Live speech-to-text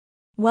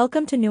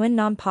Welcome to Nguyen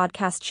Nam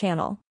Podcast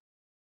Channel.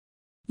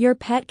 Your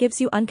pet gives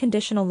you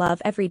unconditional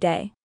love every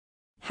day.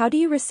 How do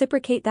you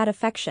reciprocate that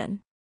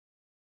affection?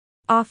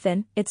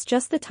 Often, it's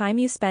just the time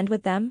you spend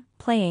with them,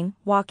 playing,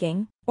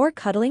 walking, or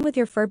cuddling with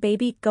your fur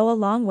baby go a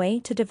long way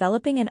to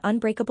developing an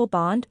unbreakable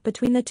bond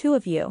between the two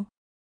of you.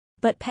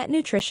 But pet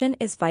nutrition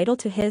is vital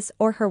to his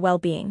or her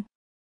well-being.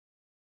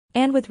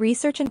 And with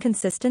research and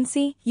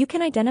consistency, you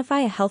can identify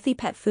a healthy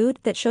pet food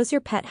that shows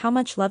your pet how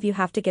much love you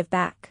have to give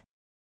back.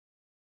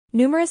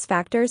 Numerous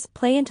factors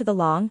play into the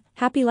long,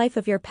 happy life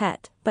of your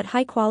pet, but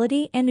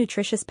high-quality and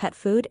nutritious pet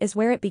food is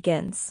where it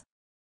begins.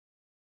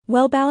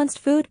 Well-balanced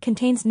food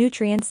contains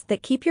nutrients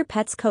that keep your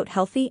pet's coat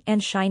healthy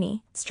and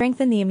shiny,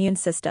 strengthen the immune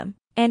system,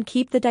 and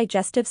keep the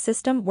digestive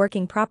system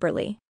working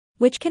properly,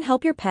 which can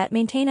help your pet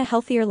maintain a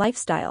healthier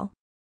lifestyle.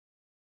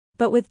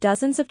 But with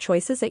dozens of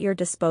choices at your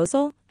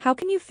disposal, how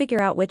can you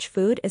figure out which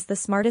food is the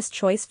smartest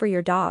choice for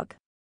your dog?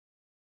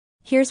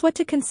 Here's what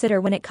to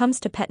consider when it comes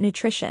to pet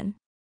nutrition.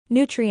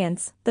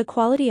 Nutrients, the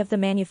quality of the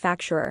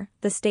manufacturer,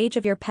 the stage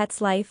of your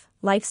pet's life,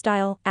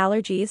 lifestyle,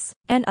 allergies,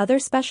 and other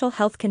special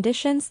health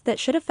conditions that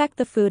should affect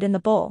the food in the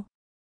bowl.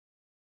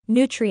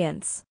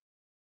 Nutrients.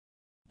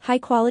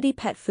 High-quality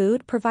pet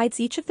food provides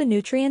each of the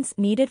nutrients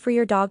needed for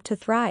your dog to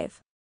thrive.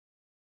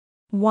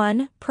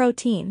 1.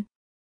 Protein.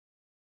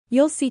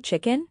 You'll see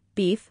chicken,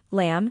 beef,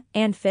 lamb,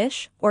 and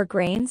fish, or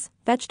grains,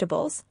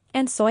 vegetables,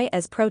 and soy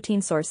as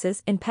protein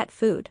sources in pet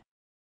food.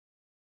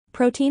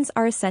 Proteins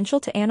are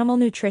essential to animal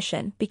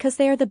nutrition because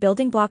they are the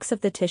building blocks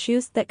of the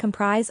tissues that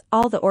comprise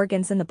all the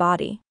organs in the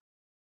body.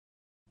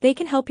 They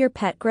can help your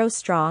pet grow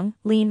strong,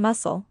 lean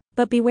muscle,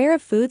 but beware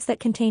of foods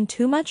that contain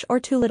too much or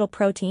too little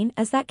protein,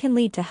 as that can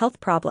lead to health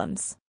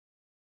problems.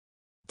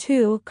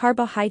 2.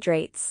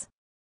 Carbohydrates.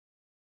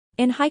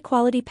 In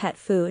high-quality pet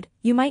food,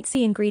 you might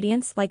see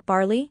ingredients like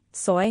barley,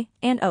 soy,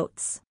 and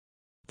oats.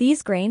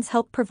 These grains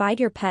help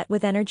provide your pet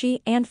with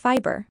energy and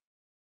fiber.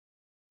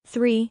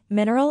 3.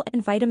 Mineral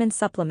and vitamin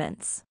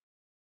supplements.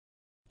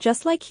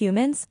 Just like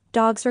humans,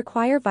 dogs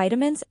require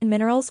vitamins and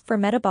minerals for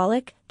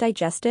metabolic,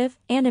 digestive,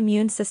 and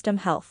immune system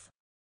health.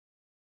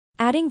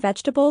 Adding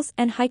vegetables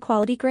and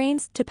high-quality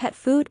grains to pet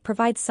food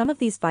provides some of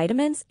these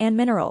vitamins and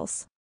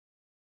minerals.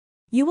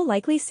 You will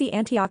likely see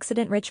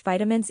antioxidant-rich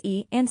vitamins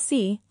E and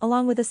C,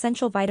 along with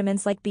essential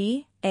vitamins like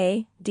B,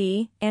 A,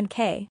 D, and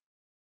K.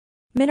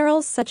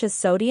 Minerals such as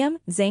sodium,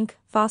 zinc,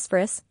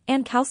 phosphorus,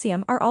 and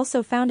calcium are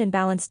also found in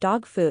balanced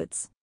dog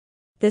foods.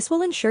 This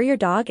will ensure your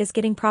dog is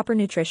getting proper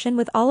nutrition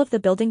with all of the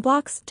building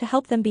blocks to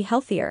help them be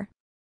healthier.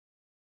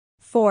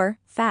 4.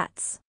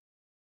 Fats.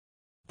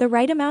 The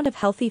right amount of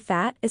healthy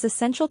fat is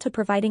essential to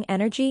providing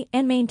energy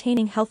and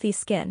maintaining healthy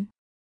skin.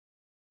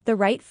 The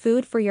right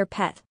food for your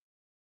pet.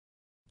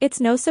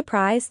 It's no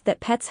surprise that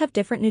pets have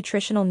different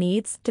nutritional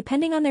needs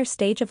depending on their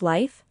stage of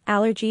life,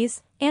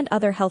 allergies, and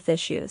other health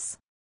issues.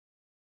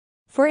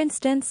 For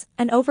instance,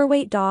 an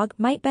overweight dog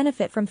might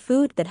benefit from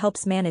food that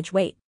helps manage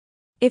weight.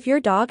 If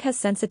your dog has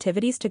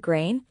sensitivities to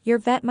grain, your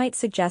vet might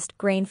suggest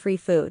grain-free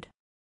food.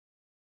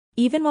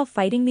 Even while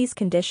fighting these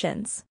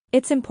conditions,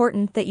 it's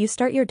important that you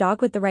start your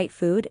dog with the right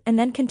food and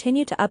then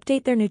continue to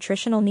update their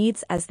nutritional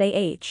needs as they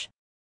age.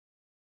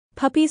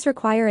 Puppies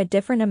require a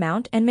different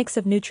amount and mix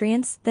of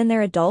nutrients than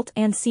their adult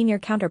and senior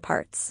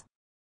counterparts.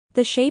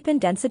 The shape and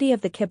density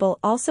of the kibble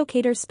also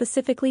caters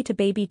specifically to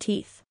baby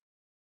teeth.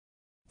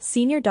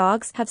 Senior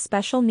dogs have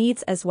special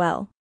needs as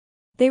well.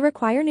 They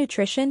require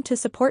nutrition to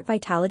support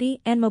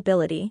vitality and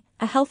mobility,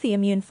 a healthy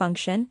immune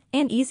function,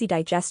 and easy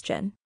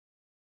digestion.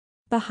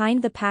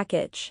 Behind the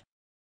package.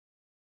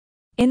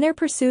 In their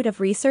pursuit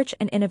of research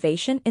and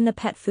innovation in the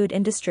pet food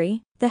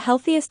industry, the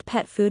healthiest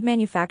pet food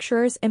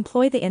manufacturers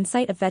employ the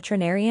insight of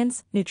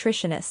veterinarians,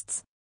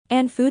 nutritionists,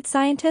 and food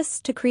scientists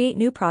to create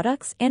new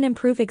products and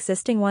improve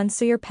existing ones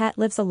so your pet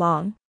lives a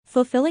long,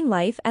 fulfilling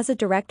life as a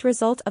direct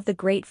result of the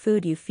great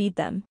food you feed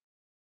them.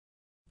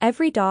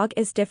 Every dog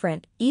is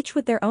different, each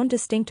with their own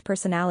distinct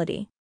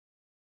personality.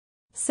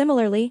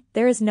 Similarly,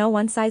 there is no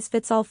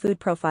one-size-fits-all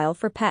food profile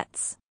for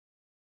pets.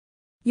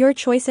 Your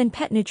choice in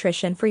pet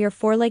nutrition for your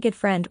four-legged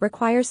friend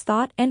requires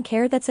thought and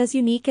care that's as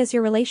unique as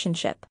your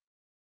relationship.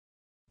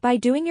 By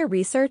doing your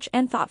research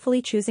and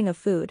thoughtfully choosing a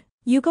food,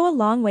 you go a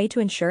long way to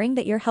ensuring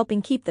that you're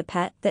helping keep the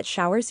pet that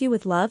showers you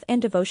with love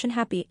and devotion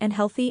happy and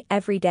healthy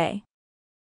every day.